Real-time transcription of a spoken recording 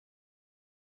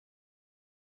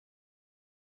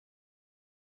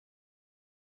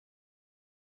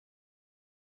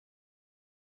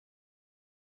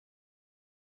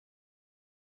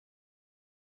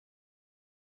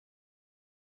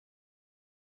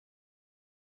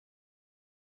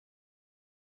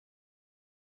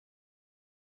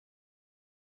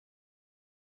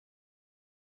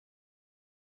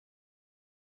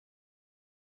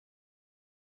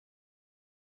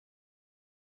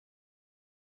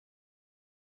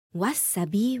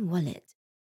Wasabi Wallet.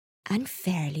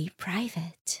 Unfairly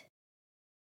private.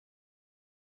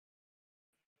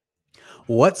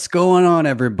 What's going on,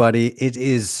 everybody? It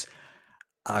is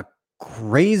a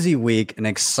crazy week, an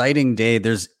exciting day.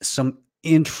 There's some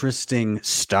interesting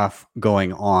stuff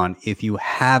going on. If you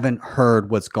haven't heard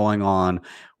what's going on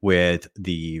with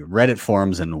the Reddit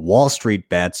forums and Wall Street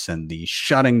bets and the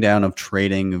shutting down of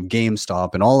trading of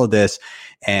GameStop and all of this,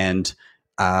 and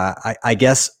I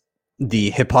guess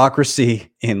the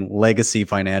hypocrisy in legacy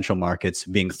financial markets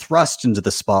being thrust into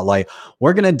the spotlight,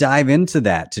 we're going to dive into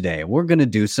that today. We're going to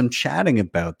do some chatting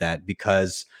about that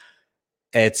because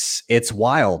it's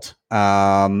wild,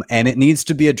 and it needs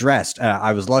to be addressed.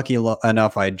 I was lucky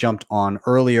enough; I jumped on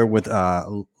earlier with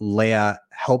Leah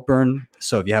Helpern.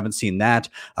 So if you haven't seen that,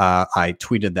 I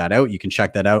tweeted that out. You can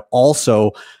check that out.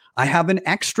 Also, I have an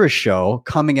extra show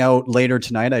coming out later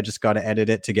tonight. I just got to edit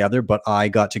it together, but I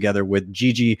got together with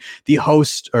Gigi, the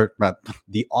host or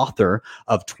the author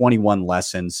of 21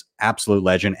 Lessons, absolute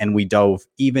legend, and we dove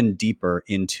even deeper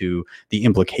into the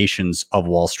implications of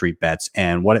Wall Street bets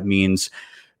and what it means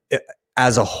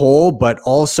as a whole, but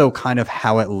also kind of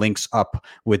how it links up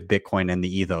with Bitcoin and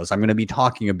the ethos. I'm going to be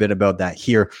talking a bit about that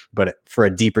here, but for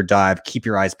a deeper dive, keep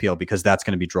your eyes peeled because that's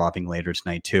going to be dropping later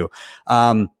tonight too.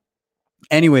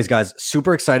 Anyways, guys,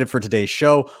 super excited for today's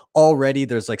show. Already,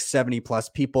 there's like 70 plus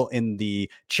people in the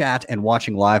chat and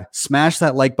watching live. Smash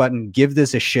that like button. Give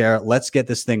this a share. Let's get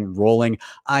this thing rolling.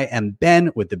 I am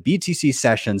Ben with the BTC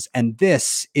Sessions, and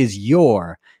this is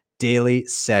your daily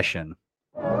session.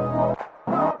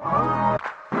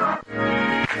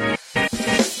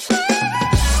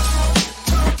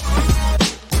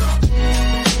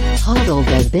 Hodl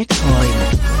the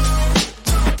Bitcoin.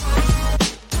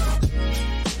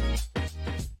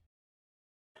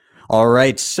 All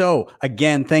right. So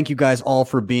again, thank you guys all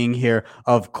for being here.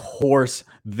 Of course,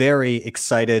 very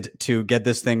excited to get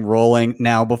this thing rolling.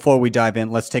 Now, before we dive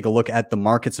in, let's take a look at the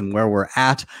markets and where we're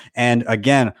at. And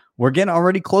again, we're getting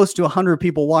already close to 100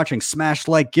 people watching. Smash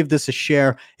like, give this a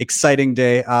share. Exciting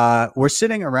day. We're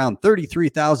sitting around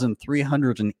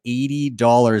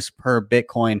 $33,380 per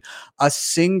Bitcoin. A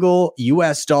single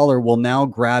US dollar will now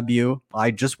grab you.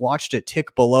 I just watched it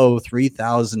tick below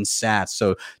 3,000 sats.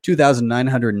 So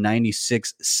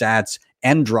 2,996 sats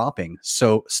and dropping.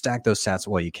 So stack those sats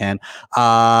while you can.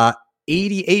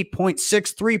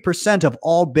 88.63% of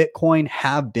all Bitcoin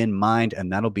have been mined,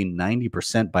 and that'll be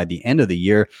 90% by the end of the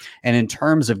year. And in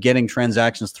terms of getting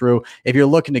transactions through, if you're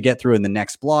looking to get through in the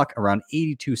next block, around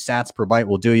 82 sats per byte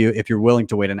will do you. If you're willing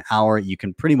to wait an hour, you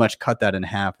can pretty much cut that in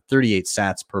half, 38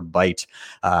 sats per byte.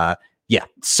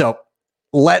 So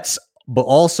but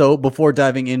also, before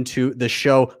diving into the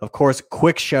show, of course,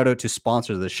 quick shout out to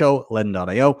sponsors of the show,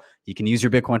 Ledn.io. You can use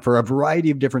your Bitcoin for a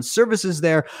variety of different services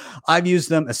there. I've used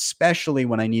them, especially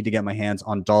when I need to get my hands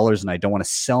on dollars and I don't want to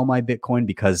sell my Bitcoin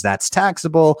because that's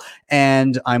taxable.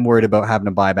 And I'm worried about having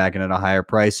to buy back in at a higher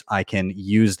price. I can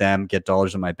use them, get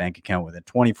dollars in my bank account within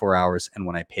 24 hours. And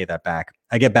when I pay that back,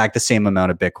 I get back the same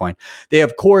amount of Bitcoin. They,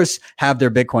 of course, have their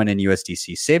Bitcoin and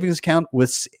USDC savings account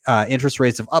with interest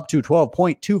rates of up to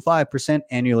 12.25%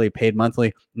 annually paid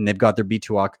monthly. And they've got their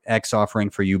B2X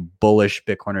offering for you bullish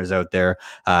Bitcoiners out there.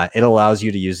 It allows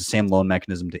you to use the same loan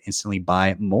mechanism to instantly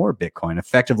buy more Bitcoin,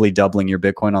 effectively doubling your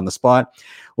Bitcoin on the spot.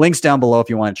 Links down below if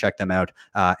you want to check them out.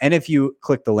 And if you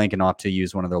click the link and opt to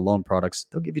use one of their loan products,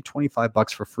 they'll give you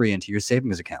 $25 for free into your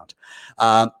savings account.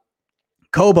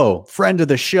 Kobo, friend of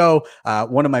the show,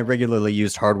 one of my regularly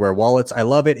used hardware wallets. I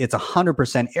love it. It's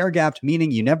 100% air-gapped,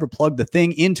 meaning you never plug the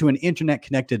thing into an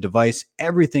internet-connected device.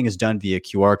 Everything is done via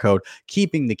QR code,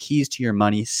 keeping the keys to your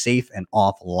money safe and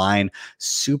offline.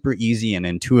 Super easy and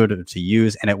intuitive to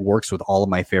use, and it works with all of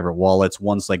my favorite wallets.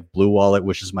 Ones like Blue Wallet,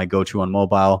 which is my go-to on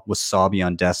mobile, Wasabi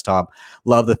on desktop.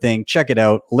 Love the thing. Check it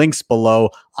out. Links below.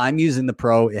 I'm using the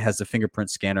Pro. It has the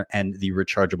fingerprint scanner and the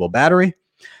rechargeable battery.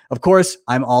 Of course,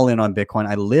 I'm all in on Bitcoin.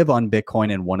 I live on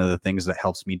Bitcoin, and one of the things that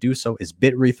helps me do so is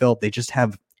Bitrefill. They just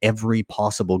have every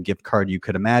possible gift card you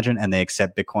could imagine, and they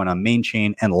accept Bitcoin on main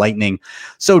chain and Lightning.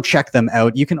 So check them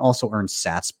out. You can also earn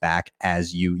sats back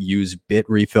as you use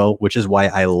Bitrefill, which is why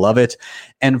I love it.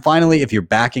 And finally, if you're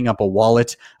backing up a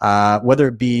wallet, whether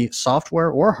it be software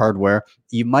or hardware,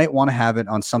 you might want to have it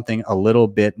on something a little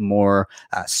bit more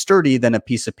sturdy than a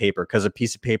piece of paper, because a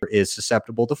piece of paper is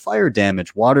susceptible to fire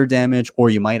damage, water damage, or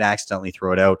you might accidentally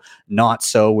throw it out. Not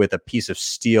so with a piece of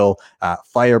steel,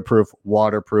 fireproof,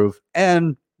 waterproof,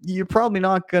 and you're probably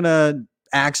not going to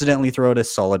accidentally throw out a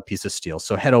solid piece of steel.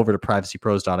 So head over to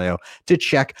privacypros.io to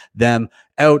check them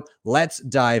out. Let's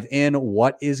dive in.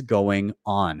 What is going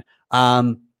on?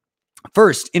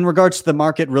 First, in regards to the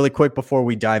market, really quick before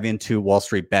we dive into Wall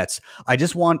Street bets, I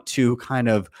just want to kind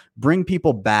of bring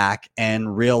people back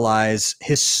and realize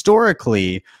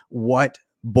historically what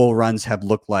bull runs have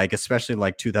looked like, especially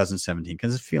like 2017,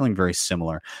 because it's feeling very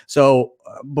similar. So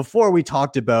before we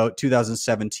talked about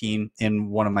 2017 in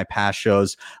one of my past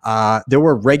shows, there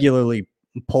were regularly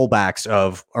pullbacks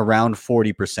of around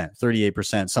 40%,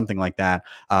 38%, something like that,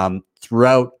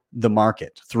 throughout the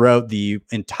market, throughout the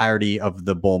entirety of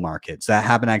the bull market. So that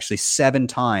happened actually 7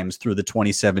 times through the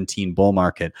 2017 bull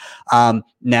market.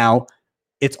 Now,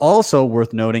 it's also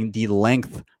worth noting the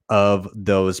length of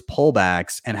those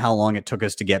pullbacks and how long it took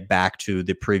us to get back to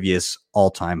the previous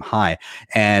all-time high.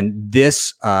 And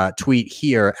this tweet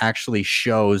here actually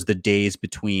shows the days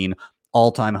between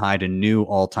all-time high to new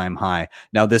all-time high.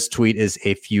 Now, this tweet is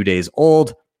a few days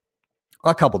old,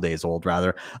 a couple days old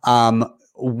rather.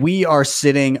 We are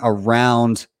sitting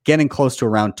around, getting close to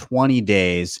around 20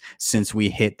 days since we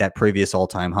hit that previous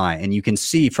all-time high. And you can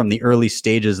see from the early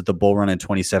stages of the bull run in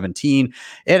 2017,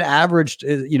 it averaged,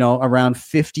 around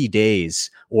 50 days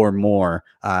or more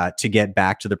to get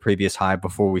back to the previous high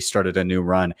before we started a new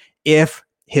run. If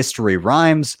history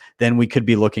rhymes, then we could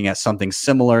be looking at something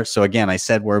similar. So again, I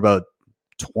said we're about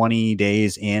 20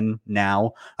 days in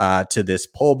now to this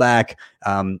pullback.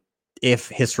 If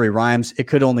history rhymes, it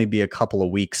could only be a couple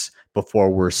of weeks before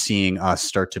we're seeing us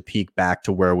start to peak back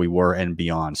to where we were and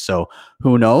beyond. So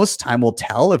who knows? Time will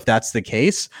tell if that's the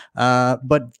case.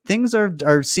 But things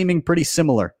are seeming pretty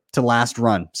similar to last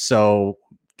run. So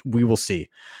we will see.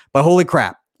 But holy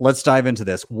crap, let's dive into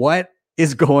this. What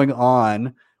is going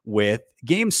on with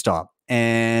GameStop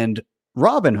and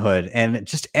Robinhood and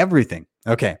just everything?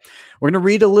 Okay, we're going to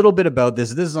read a little bit about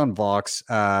this. This is on Vox.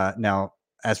 Now,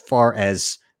 as far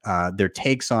as their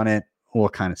takes on it, we'll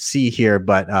kind of see here,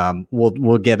 but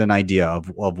we'll get an idea of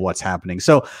what's happening.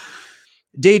 So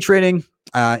day trading,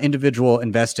 individual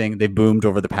investing, they boomed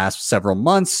over the past several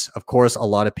months. Of course, a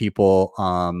lot of people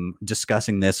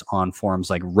discussing this on forums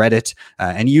like Reddit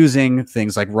and using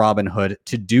things like Robinhood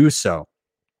to do so.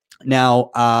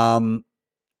 Now,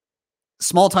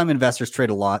 small-time investors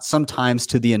trade a lot, sometimes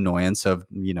to the annoyance of,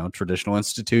 traditional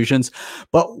institutions.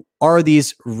 But are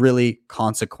these really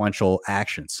consequential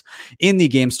actions? In the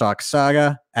GameStop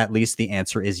saga, at least the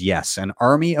answer is yes. An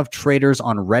army of traders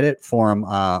on Reddit forum,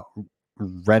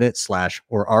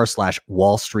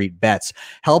 r/Wall Street Bets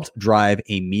helped drive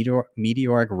a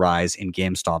meteoric rise in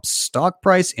GameStop's stock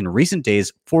price in recent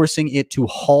days, forcing it to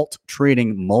halt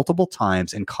trading multiple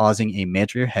times and causing a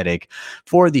major headache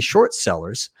for the short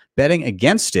sellers betting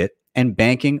against it and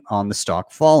banking on the stock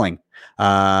falling.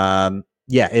 It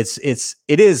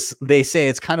is. They say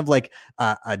it's kind of like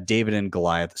a David and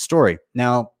Goliath story.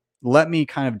 Now, let me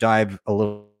kind of dive a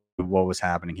little into what was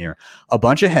happening here. A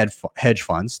bunch of hedge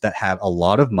funds that had a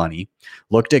lot of money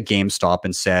looked at GameStop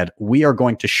and said, we are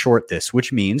going to short this,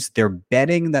 which means they're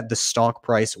betting that the stock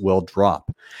price will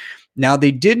drop. Now,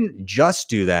 they didn't just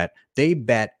do that. They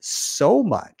bet so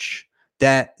much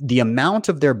that the amount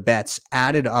of their bets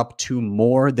added up to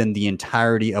more than the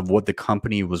entirety of what the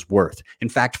company was worth. In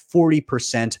fact,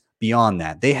 40% beyond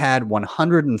that. They had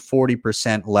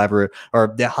 140% lever,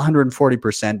 or the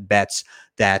 140% bets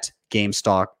that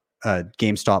GameStop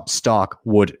stock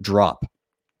would drop,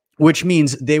 which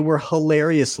means they were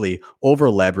hilariously over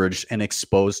leveraged and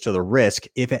exposed to the risk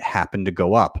if it happened to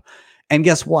go up. And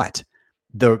guess what?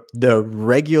 The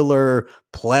regular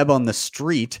pleb on the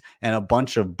street and a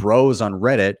bunch of bros on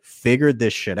Reddit figured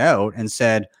this shit out and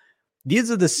said,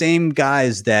 these are the same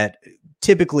guys that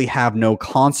typically have no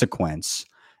consequence,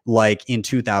 like in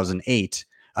 2008,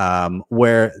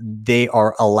 where they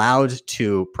are allowed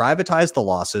to privatize the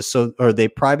losses, or they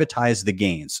privatize the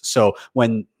gains. So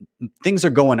when things are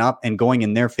going up and going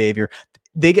in their favor,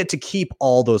 they get to keep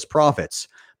all those profits.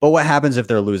 But what happens if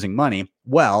they're losing money?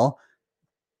 Well,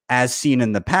 as seen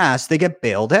in the past, they get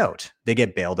bailed out. They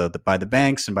get bailed out by the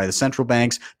banks and by the central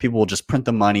banks. People will just print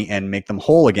the money and make them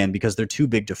whole again because they're too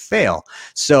big to fail.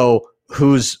 So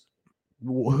who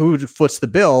foots the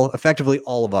bill? Effectively,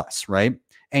 all of us, right?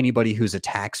 Anybody who's a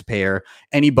taxpayer,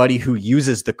 anybody who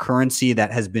uses the currency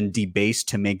that has been debased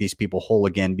to make these people whole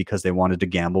again because they wanted to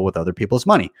gamble with other people's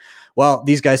money. Well,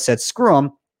 these guys said, screw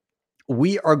them.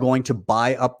 We are going to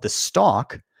buy up the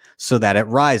stock so that it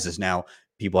rises. Now,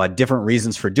 people had different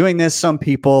reasons for doing this. Some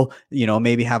people,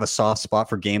 maybe have a soft spot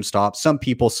for GameStop. Some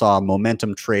people saw a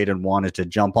momentum trade and wanted to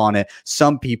jump on it.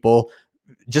 Some people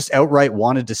just outright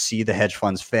wanted to see the hedge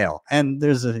funds fail. And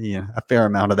there's a fair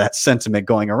amount of that sentiment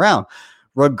going around.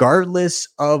 Regardless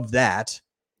of that,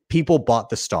 people bought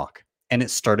the stock and it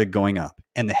started going up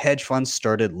and the hedge funds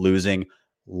started losing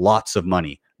lots of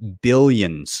money.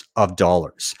 billions of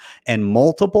dollars. And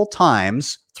multiple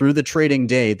times through the trading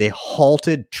day, they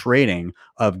halted trading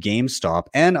of GameStop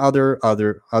and other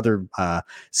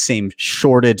same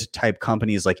shorted type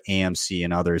companies like AMC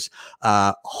and others,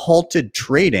 halted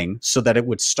trading so that it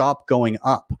would stop going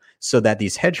up, so that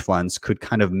these hedge funds could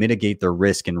kind of mitigate their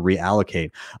risk and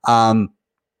reallocate.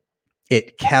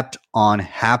 It kept on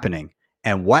happening.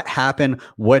 And what happened?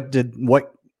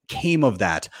 What came of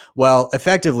that? Well,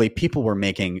 effectively, people were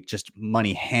making just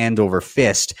money hand over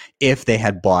fist if they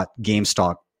had bought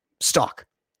GameStop stock.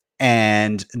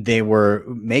 And they were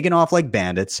making off like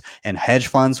bandits, and hedge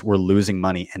funds were losing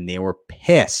money, and they were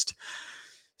pissed.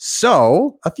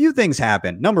 So a few things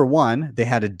happened. Number one, they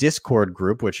had a Discord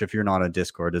group, which if you're not on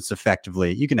Discord, it's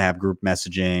effectively, you can have group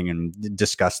messaging and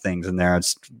discuss things in there.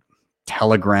 It's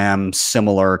Telegram,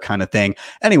 similar kind of thing.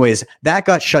 Anyways, that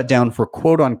got shut down for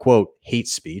quote unquote hate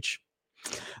speech.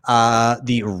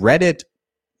 The Reddit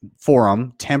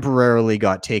forum temporarily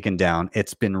got taken down.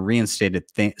 It's been reinstated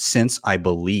since, I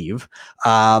believe.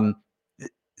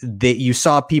 You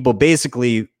saw people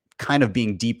basically kind of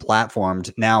being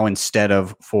deplatformed now, instead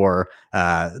of for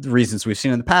the reasons we've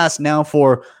seen in the past, now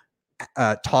for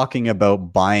talking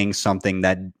about buying something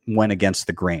that went against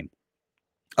the grain.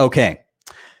 Okay.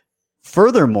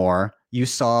 Furthermore, you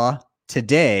saw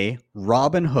today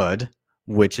Robinhood,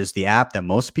 which is the app that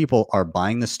most people are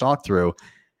buying the stock through,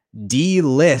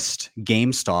 delist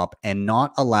GameStop and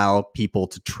not allow people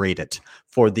to trade it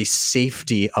for the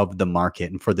safety of the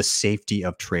market and for the safety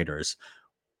of traders,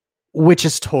 which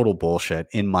is total bullshit,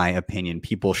 in my opinion.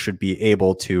 People should be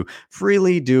able to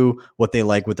freely do what they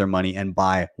like with their money and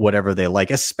buy whatever they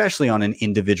like, especially on an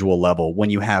individual level.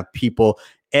 When you have people,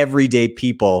 everyday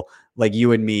people like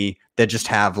you and me, that just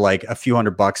have like a few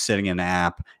 $100 sitting in an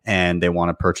app and they want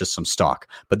to purchase some stock.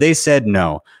 But they said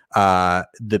no.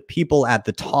 The people at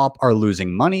the top are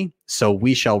losing money, so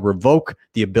we shall revoke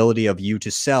the ability of you to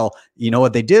sell. You know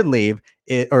what they did leave?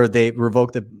 They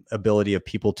revoked the ability of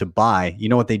people to buy. You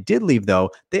know what they did leave,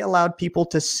 though? They allowed people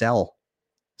to sell.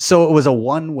 So it was a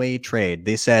one-way trade.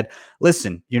 They said,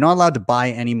 listen, you're not allowed to buy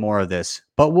any more of this,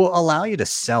 but we'll allow you to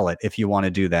sell it if you want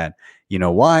to do that. You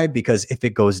know why? Because if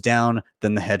it goes down,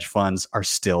 then the hedge funds are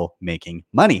still making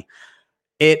money.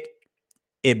 It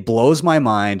blows my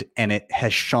mind, and it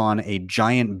has shone a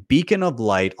giant beacon of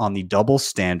light on the double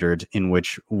standard in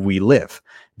which we live,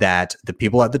 that the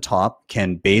people at the top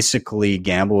can basically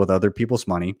gamble with other people's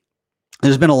money.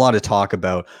 There's been a lot of talk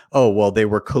about, oh, well, they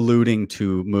were colluding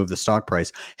to move the stock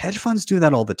price. Hedge funds do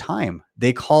that all the time.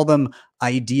 They call them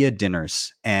idea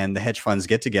dinners, and the hedge funds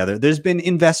get together. There's been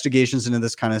investigations into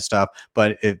this kind of stuff,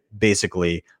 but it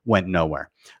basically went nowhere.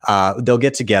 They'll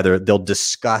get together, they'll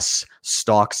discuss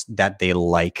stocks that they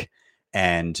like,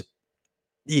 and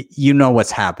you know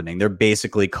what's happening. They're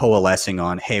basically coalescing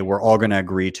on, hey, we're all going to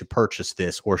agree to purchase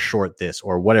this or short this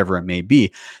or whatever it may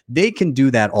be. They can do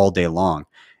that all day long.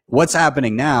 What's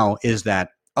happening now is that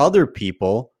other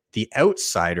people, the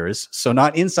outsiders, so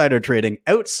not insider trading,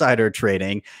 outsider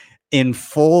trading, in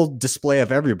full display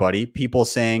of everybody, people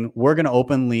saying, we're going to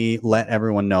openly let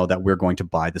everyone know that we're going to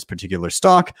buy this particular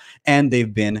stock, and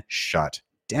they've been shut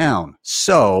down.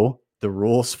 So the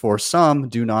rules for some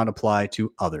do not apply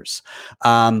to others.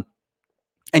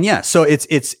 And yeah, so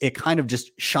it kind of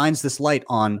just shines this light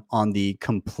on the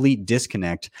complete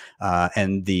disconnect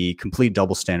and the complete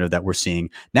double standard that we're seeing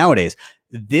nowadays.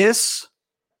 This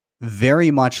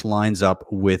very much lines up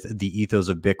with the ethos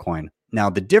of Bitcoin. Now,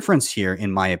 the difference here,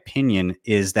 in my opinion,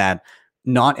 is that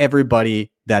not everybody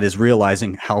that is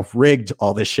realizing how rigged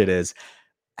all this shit is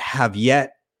have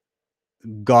yet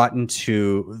gotten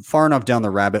to far enough down the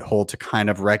rabbit hole to kind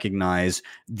of recognize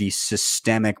the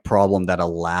systemic problem that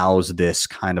allows this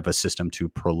kind of a system to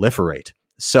proliferate.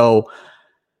 So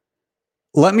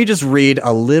let me just read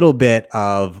a little bit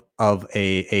of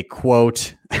a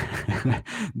quote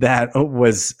that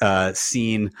was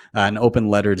seen, an open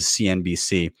letter to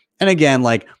CNBC. And again,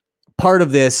 like, part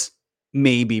of this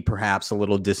may be perhaps a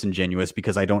little disingenuous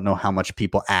because I don't know how much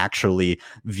people actually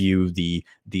view the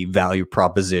value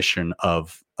proposition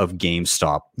of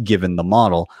GameStop given the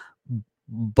model.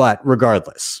 But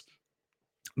regardless,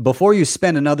 before you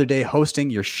spend another day hosting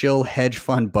your shill hedge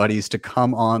fund buddies to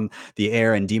come on the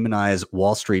air and demonize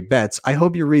Wall Street bets, I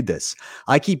hope you read this.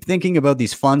 I keep thinking about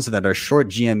these funds that are short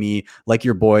GME, like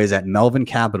your boys at Melvin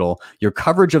Capital, your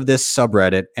coverage of this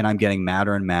subreddit, and I'm getting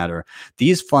madder and madder.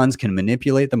 These funds can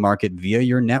manipulate the market via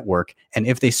your network, and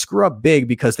if they screw up big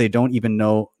because they don't even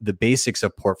know the basics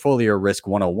of portfolio risk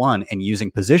 101 and using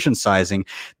position sizing,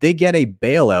 they get a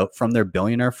bailout from their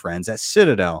billionaire friends at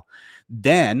Citadel.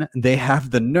 then they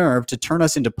have the nerve to turn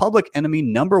us into public enemy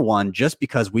number one just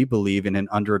because we believe in an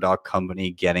underdog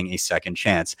company getting a second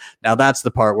chance. Now, that's the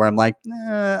part where I'm like,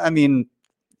 I mean,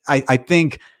 I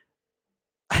think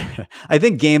I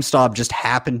think GameStop just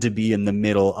happened to be in the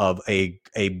middle of a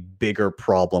bigger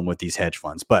problem with these hedge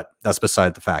funds, but that's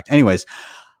beside the fact. Anyways,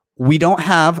 we don't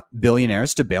have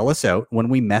billionaires to bail us out when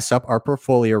we mess up our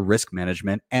portfolio risk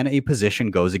management and a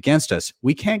position goes against us.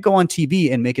 We can't go on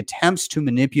TV and make attempts to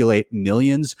manipulate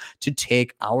millions to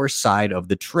take our side of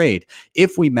the trade.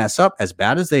 If we mess up as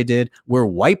bad as they did, we're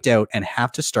wiped out and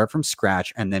have to start from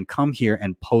scratch and then come here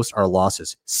and post our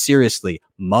losses. Seriously,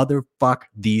 motherfuck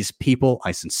these people.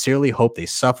 I sincerely hope they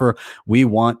suffer. We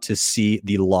want to see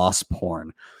the loss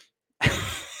porn.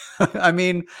 I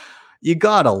mean, you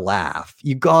gotta laugh.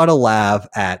 You gotta laugh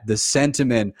at the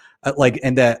sentiment,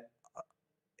 and that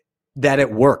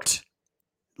it worked.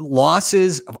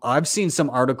 Losses. I've seen some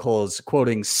articles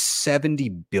quoting 70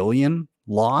 billion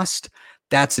lost.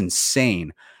 That's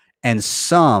insane. And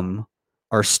some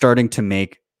are starting to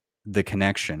make the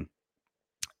connection.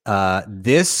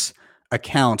 This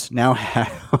account now has,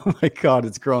 oh my God,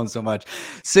 it's grown so much,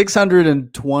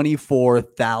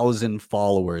 624,000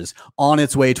 followers, on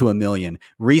its way to 1 million.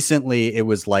 Recently, it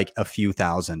was like a few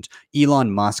thousand.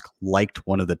 Elon Musk liked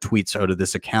one of the tweets out of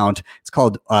this account. It's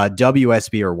called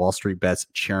WSB, or Wall Street Bets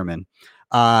Chairman.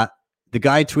 The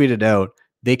guy tweeted out,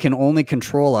 "They can only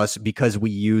control us because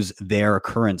we use their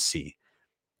currency."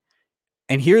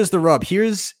 And here's the rub.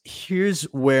 Here's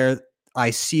where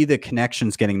I see the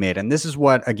connections getting made. And this is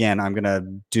what, again, I'm going to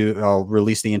do. I'll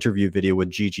release the interview video with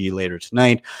Gigi later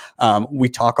tonight. We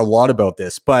talk a lot about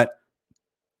this, but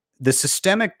the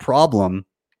systemic problem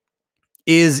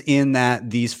is in that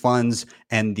these funds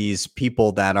and these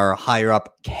people that are higher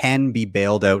up can be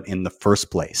bailed out in the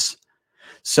first place.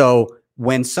 So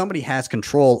when somebody has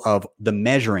control of the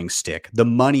measuring stick, the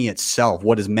money itself,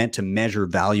 what is meant to measure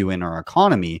value in our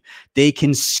economy, they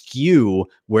can skew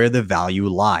where the value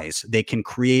lies. They can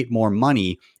create more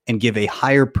money and give a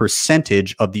higher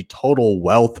percentage of the total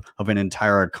wealth of an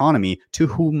entire economy to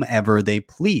whomever they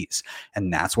please.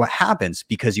 And that's what happens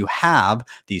because you have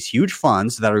these huge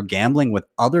funds that are gambling with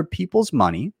other people's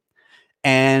money.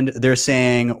 And they're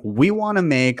saying, we want to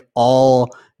make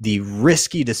all the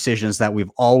risky decisions that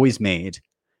we've always made.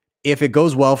 If it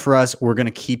goes well for us, we're going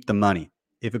to keep the money.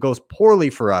 If it goes poorly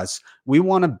for us, we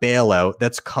want a bailout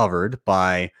that's covered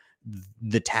by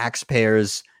the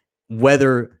taxpayers,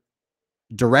 whether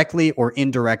directly or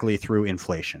indirectly through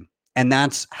inflation. And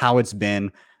that's how it's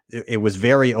been. It was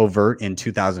very overt in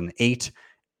 2008.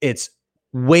 It's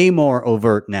way more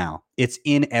overt now. It's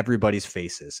in everybody's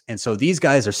faces. And so these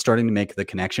guys are starting to make the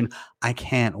connection. I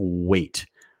can't wait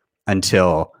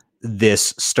until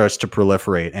this starts to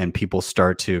proliferate and people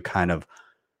start to kind of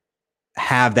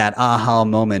have that aha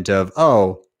moment of,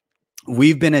 oh,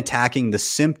 we've been attacking the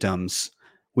symptoms.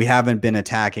 We haven't been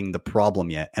attacking the problem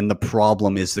yet. And the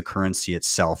problem is the currency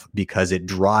itself, because it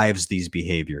drives these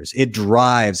behaviors. It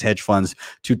drives hedge funds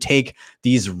to take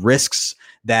these risks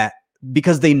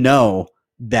because they know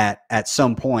that at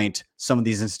some point, some of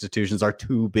these institutions are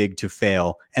too big to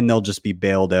fail and they'll just be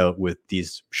bailed out with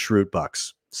these shrewd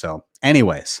bucks. So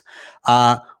anyways,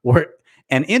 and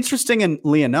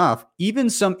interestingly enough, even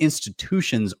some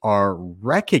institutions are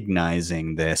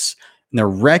recognizing this, and they're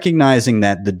recognizing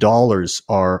that the dollars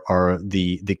are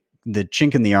the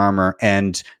chink in the armor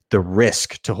and the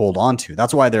risk to hold on to.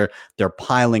 That's why they're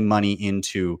piling money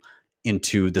into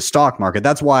the stock market.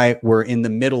 That's why we're in the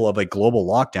middle of a global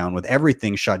lockdown with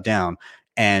everything shut down,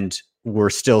 and we're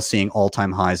still seeing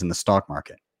all-time highs in the stock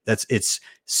market. It's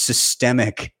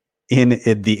systemic in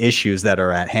the issues that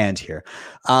are at hand here.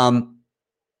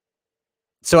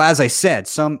 So as I said,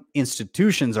 some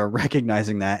institutions are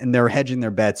recognizing that, and they're hedging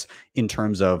their bets in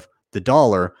terms of the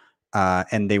dollar,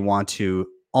 and they want to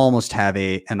almost have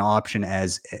an option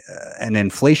as an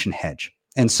inflation hedge.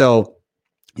 And so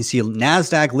you see,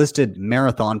 NASDAQ-listed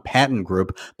Marathon Patent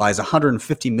Group buys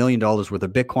 $150 million worth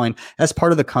of Bitcoin as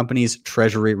part of the company's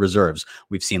treasury reserves.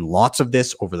 We've seen lots of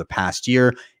this over the past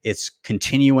year. It's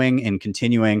continuing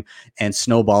and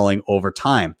snowballing over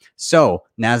time. So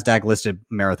NASDAQ-listed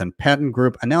Marathon Patent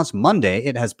Group announced Monday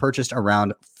it has purchased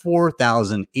around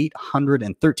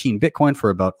 4,813 Bitcoin for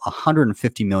about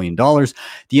 $150 million.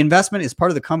 The investment is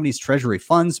part of the company's treasury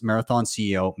funds. Marathon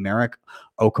CEO Marek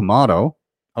Okamoto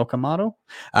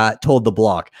told The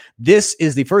Block. This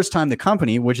is the first time the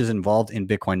company, which is involved in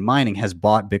Bitcoin mining, has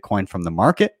bought Bitcoin from the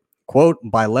market. Quote,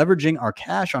 by leveraging our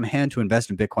cash on hand to invest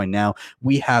in Bitcoin now,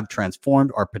 we have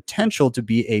transformed our potential to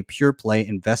be a pure play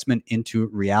investment into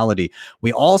reality.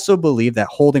 We also believe that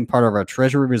holding part of our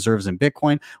treasury reserves in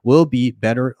Bitcoin will be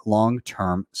better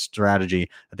long-term strategy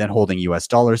than holding US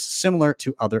dollars, similar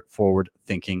to other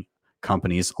forward-thinking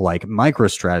companies like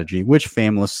MicroStrategy, which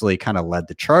famously kind of led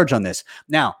the charge on this.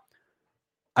 Now,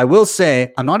 I will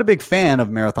say I'm not a big fan of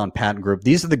Marathon Patent Group.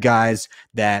 These are the guys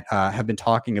that have been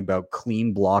talking about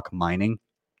clean block mining,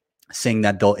 saying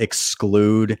that they'll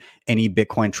exclude any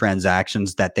Bitcoin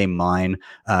transactions that they mine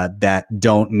that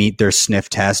don't meet their sniff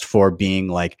test for being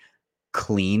like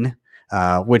clean,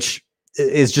 which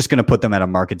is just going to put them at a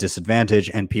market disadvantage,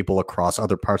 and people across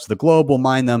other parts of the globe will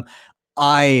mine them.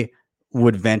 I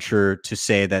would venture to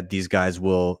say that these guys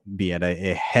will be at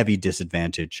a heavy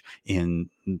disadvantage in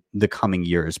the coming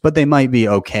years, but they might be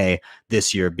okay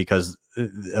this year because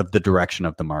of the direction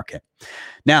of the market.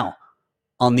 Now,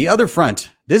 on the other front,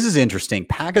 this is interesting.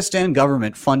 Pakistan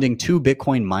government funding 2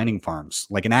 Bitcoin mining farms,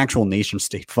 like an actual nation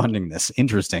state funding this.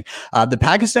 Interesting. The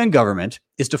Pakistan government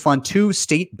is to fund 2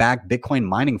 state-backed Bitcoin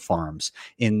mining farms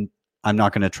in, I'm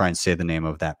not going to try and say the name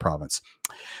of that province.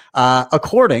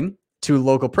 According to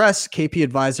local press, KP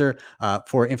advisor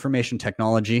for information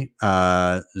technology,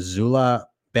 Zula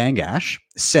Bangash,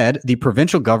 said the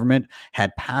provincial government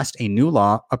had passed a new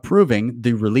law approving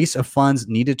the release of funds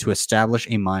needed to establish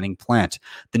a mining plant.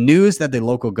 The news that the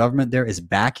local government there is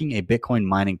backing a Bitcoin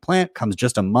mining plant comes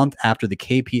just a month after the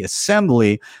KP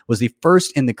Assembly was the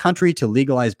first in the country to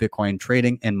legalize Bitcoin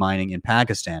trading and mining in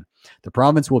Pakistan. The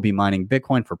province will be mining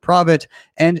Bitcoin for profit,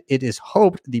 and it is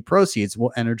hoped the proceeds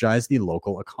will energize the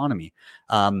local economy.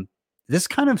 This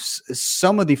kind of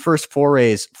some of the first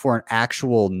forays for an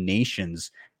actual nations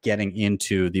getting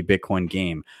into the Bitcoin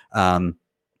game. And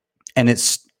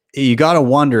it's, you got to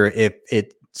wonder if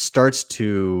it starts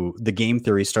to, the game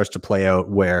theory starts to play out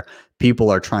where people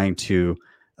are trying to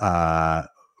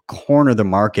corner the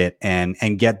market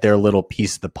and get their little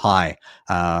piece of the pie.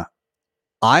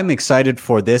 I'm excited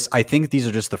for this. I think these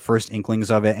are just the first inklings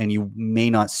of it, and you may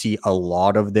not see a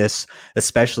lot of this,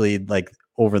 especially like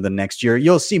over the next year.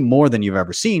 You'll see more than you've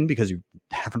ever seen because you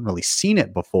haven't really seen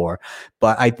it before.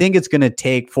 But I think it's going to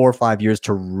take 4 or 5 years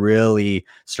to really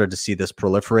start to see this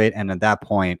proliferate. And at that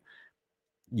point,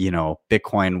 you know,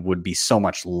 Bitcoin would be so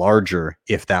much larger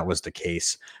if that was the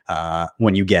case,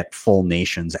 when you get full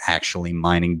nations actually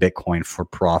mining Bitcoin for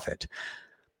profit.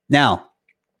 Now,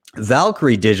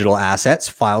 Valkyrie Digital Assets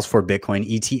files for Bitcoin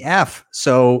ETF.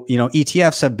 So, you know,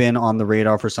 ETFs have been on the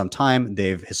radar for some time.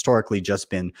 They've historically just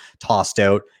been tossed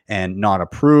out and not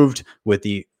approved with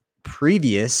the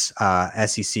previous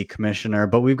SEC commissioner,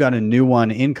 but we've got a new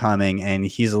one incoming, and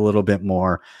he's a little bit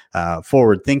more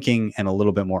forward thinking and a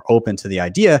little bit more open to the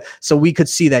idea. So we could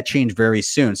see that change very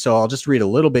soon. So I'll just read a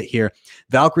little bit here.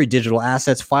 Valkyrie Digital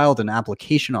Assets filed an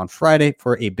application on Friday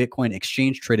for a Bitcoin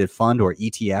exchange traded fund, or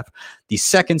ETF, the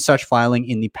second such filing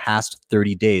in the past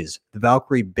 30 days. The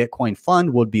Valkyrie Bitcoin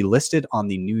Fund would be listed on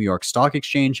the New York Stock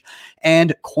Exchange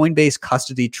and Coinbase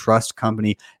Custody Trust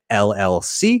Company,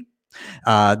 LLC.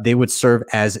 They would serve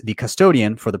as the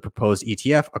custodian for the proposed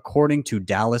ETF, according to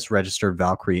Dallas registered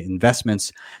Valkyrie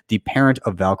Investments, the parent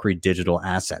of Valkyrie Digital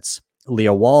Assets.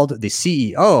 Leah Wald, the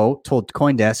CEO, told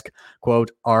CoinDesk,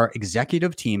 quote, our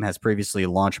executive team has previously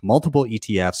launched multiple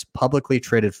ETFs, publicly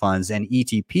traded funds, and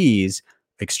ETPs,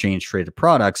 exchange traded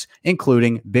products,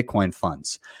 including Bitcoin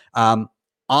funds.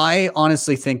 I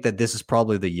honestly think that this is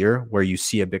probably the year where you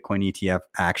see a Bitcoin ETF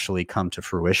actually come to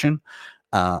fruition.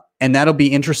 And that'll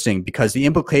be interesting because the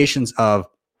implications of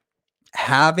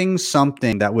having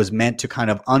something that was meant to kind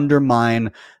of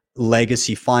undermine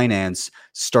legacy finance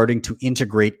starting to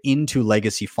integrate into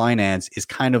legacy finance is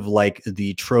kind of like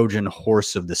the Trojan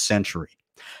horse of the century.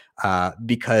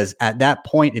 Because at that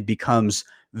point, it becomes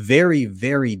very,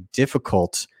 very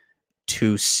difficult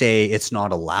to say it's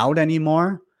not allowed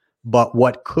anymore. But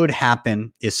what could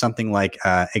happen is something like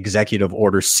Executive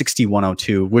Order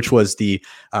 6102, which was the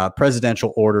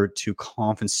presidential order to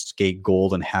confiscate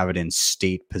gold and have it in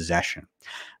state possession.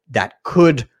 That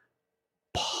could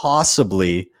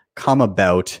possibly come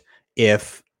about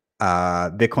if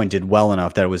Bitcoin did well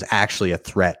enough that it was actually a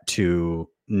threat to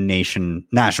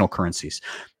national currencies.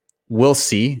 We'll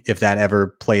see if that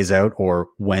ever plays out or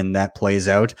when that plays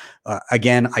out.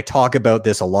 Again, I talk about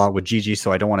this a lot with Gigi,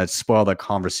 so I don't want to spoil the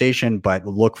conversation, but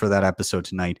look for that episode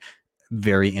tonight.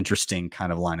 Very interesting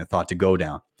kind of line of thought to go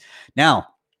down. Now,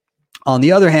 on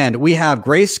the other hand, we have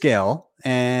Grayscale,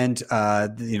 and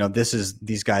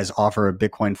these guys offer a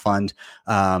Bitcoin fund,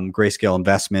 Grayscale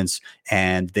Investments,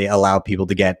 and they allow people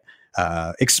to get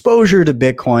exposure to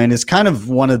Bitcoin is kind of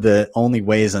one of the only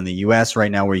ways in the US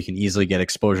right now where you can easily get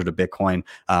exposure to Bitcoin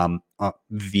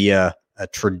via a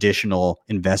traditional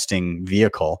investing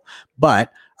vehicle.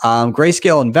 But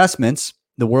Grayscale Investments,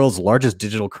 the world's largest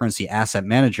digital currency asset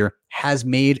manager, has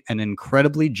made an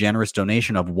incredibly generous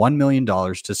donation of $1 million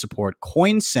to support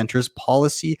Coin Center's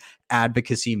policy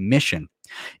advocacy mission.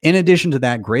 In addition to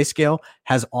that, Grayscale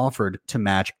has offered to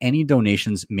match any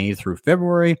donations made through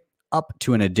February up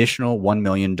to an additional $1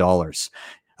 million.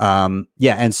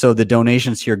 And so the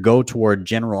donations here go toward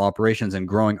general operations and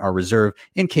growing our reserve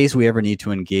in case we ever need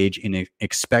to engage in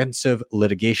expensive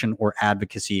litigation or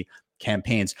advocacy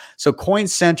campaigns. So Coin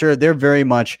Center, they're very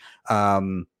much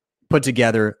put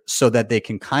together so that they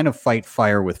can kind of fight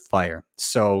fire with fire.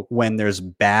 So when there's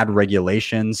bad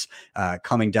regulations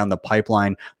coming down the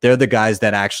pipeline, they're the guys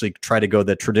that actually try to go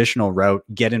the traditional route,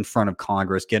 get in front of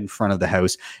Congress, get in front of the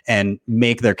House, and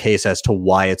make their case as to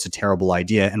why it's a terrible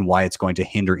idea and why it's going to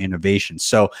hinder innovation.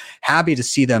 So happy to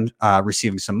see them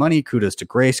receiving some money. Kudos to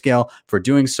Grayscale for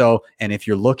doing so. And if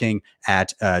you're looking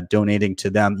at donating to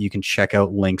them, you can check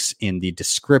out links in the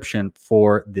description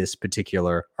for this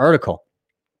particular article.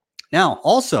 Now,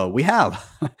 also, we have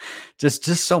just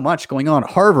so much going on.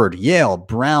 Harvard, Yale,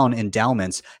 Brown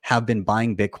endowments have been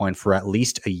buying Bitcoin for at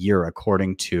least a year,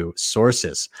 according to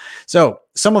sources. So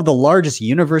some of the largest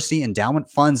university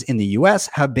endowment funds in the US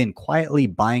have been quietly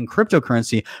buying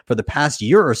cryptocurrency for the past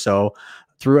year or so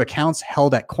through accounts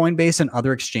held at Coinbase and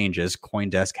other exchanges,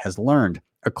 CoinDesk has learned.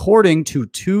 According to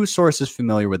two sources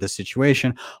familiar with the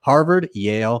situation, Harvard,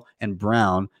 Yale, and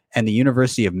Brown, and the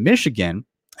University of Michigan,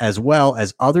 as well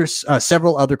as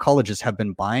several other colleges, have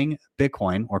been buying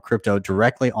Bitcoin or crypto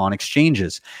directly on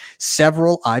exchanges.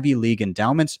 Several Ivy League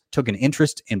endowments took an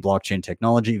interest in blockchain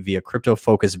technology via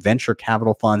crypto-focused venture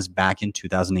capital funds back in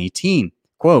 2018.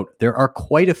 Quote, there are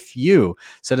quite a few,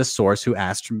 said a source who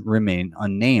asked to remain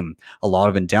unnamed. A lot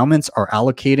of endowments are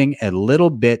allocating a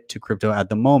little bit to crypto at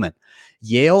the moment.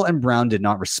 Yale and Brown did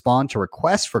not respond to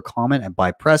requests for comment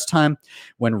by press time.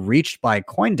 When reached by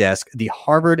CoinDesk, the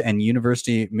Harvard and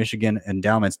University of Michigan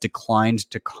endowments declined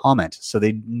to comment. So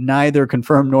they neither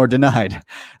confirmed nor denied.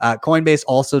 Coinbase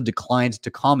also declined to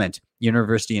comment.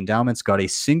 University endowments got a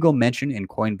single mention in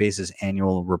Coinbase's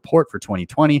annual report for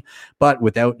 2020, but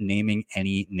without naming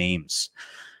any names.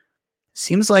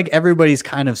 Seems like everybody's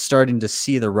kind of starting to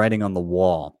see the writing on the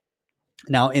wall.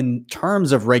 Now, in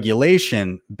terms of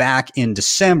regulation, back in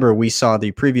December, we saw the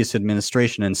previous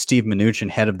administration and Steve Mnuchin,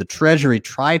 head of the Treasury,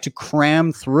 try to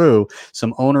cram through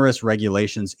some onerous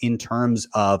regulations in terms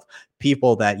of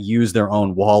people that use their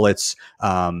own wallets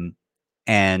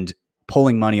and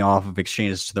pulling money off of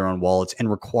exchanges to their own wallets and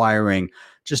requiring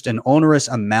just an onerous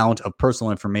amount of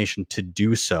personal information to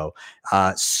do so,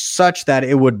 such that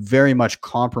it would very much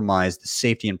compromise the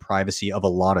safety and privacy of a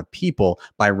lot of people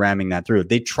by ramming that through.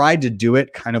 They tried to do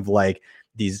it kind of like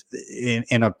these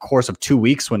in a course of 2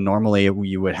 weeks, when normally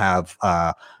you would have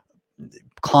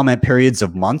comment periods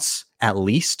of months at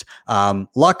least.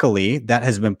 Luckily, that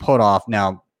has been put off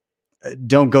now.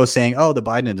 Don't go saying, oh, the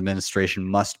Biden administration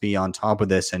must be on top of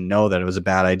this and know that it was a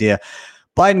bad idea.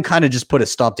 Biden kind of just put a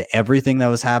stop to everything that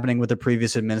was happening with the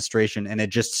previous administration. And it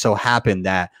just so happened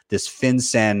that this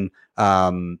FinCEN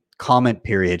comment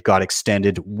period got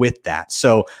extended with that.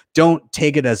 So don't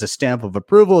take it as a stamp of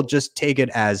approval. Just take it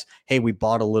as, hey, we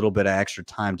bought a little bit of extra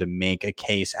time to make a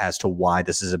case as to why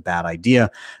this is a bad idea.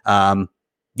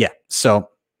 So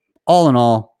all in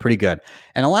all, pretty good.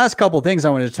 And the last couple of things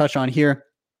I wanted to touch on here.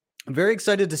 I'm very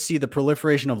excited to see the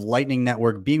proliferation of Lightning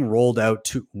Network being rolled out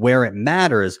to where it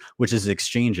matters, which is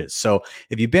exchanges. So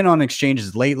if you've been on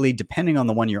exchanges lately, depending on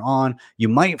the one you're on, you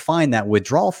might find that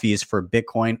withdrawal fees for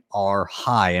Bitcoin are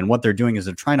high. And what they're doing is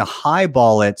they're trying to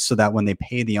highball it so that when they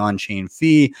pay the on-chain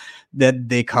fee, that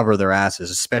they cover their asses,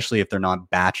 especially if they're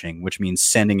not batching, which means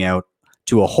sending out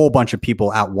to a whole bunch of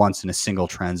people at once in a single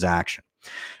transaction.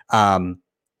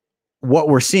 What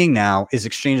we're seeing now is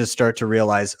exchanges start to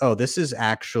realize, oh, this is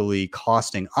actually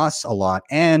costing us a lot,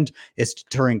 and it's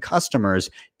deterring customers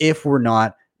if we're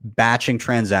not batching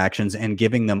transactions and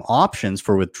giving them options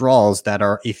for withdrawals that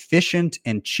are efficient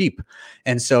and cheap.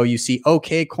 And so you see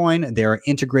OKCoin, they're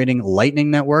integrating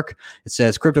Lightning Network. It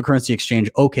says cryptocurrency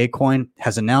exchange OKCoin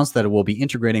has announced that it will be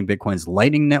integrating Bitcoin's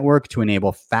Lightning Network to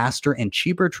enable faster and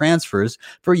cheaper transfers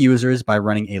for users by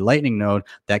running a Lightning node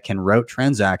that can route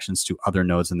transactions to other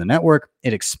nodes in the network.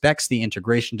 It expects the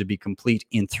integration to be complete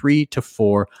in 3 to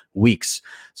 4 weeks.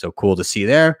 So cool to see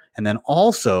there. And then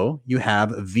also you have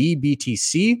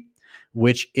VBTC,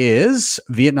 which is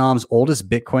Vietnam's oldest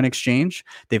Bitcoin exchange.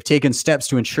 They've taken steps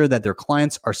to ensure that their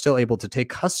clients are still able to take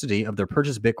custody of their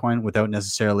purchased Bitcoin without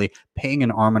necessarily paying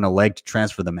an arm and a leg to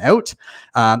transfer them out.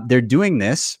 They're doing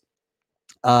this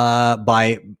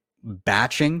by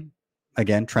batching,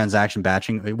 again, transaction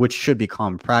batching, which should be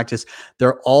common practice.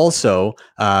 They're also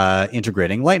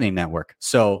integrating Lightning Network.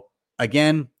 So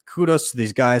again, kudos to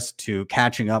these guys to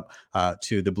catching up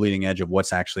to the bleeding edge of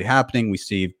what's actually happening. We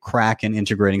see Kraken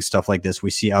integrating stuff like this. We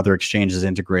see other exchanges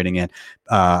integrating it.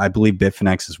 I believe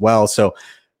Bitfinex as well. So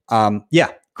yeah,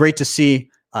 great to see.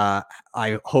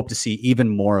 I hope to see even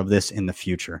more of this in the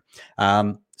future.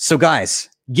 So guys,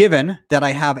 given that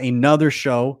I have another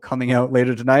show coming out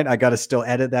later tonight, I got to still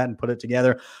edit that and put it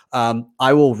together.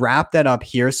 I will wrap that up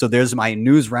here. So there's my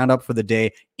news roundup for the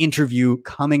day. Interview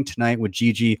coming tonight with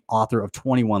Gigi, author of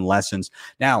 21 Lessons.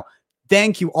 Now,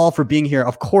 thank you all for being here.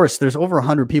 Of course, there's over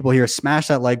 100 people here. Smash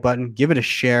that like button, give it a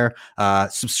share,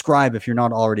 subscribe if you're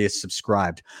not already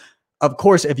subscribed. Of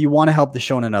course, if you want to help the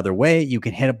show in another way, you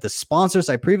can hit up the sponsors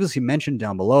I previously mentioned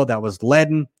down below. That was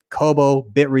Ledn, Kobo,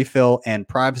 Bitrefill, and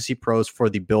Privacy Pros for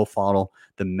the Bill Fodl,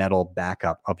 the metal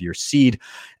backup of your seed.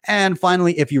 And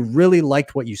finally, if you really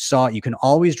liked what you saw, you can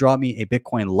always drop me a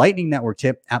Bitcoin Lightning Network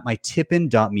tip at my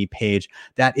tippin.me page.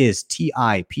 That is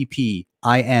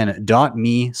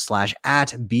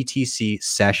tippin.me/@BTC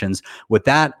sessions. With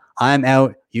that, I'm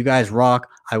out. You guys rock.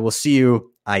 I will see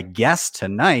you, I guess,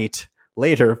 tonight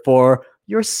later for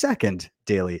your second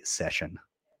daily session.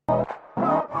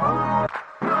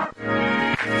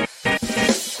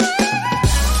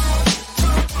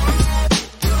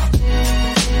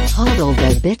 Hodl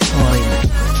the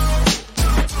Bitcoin.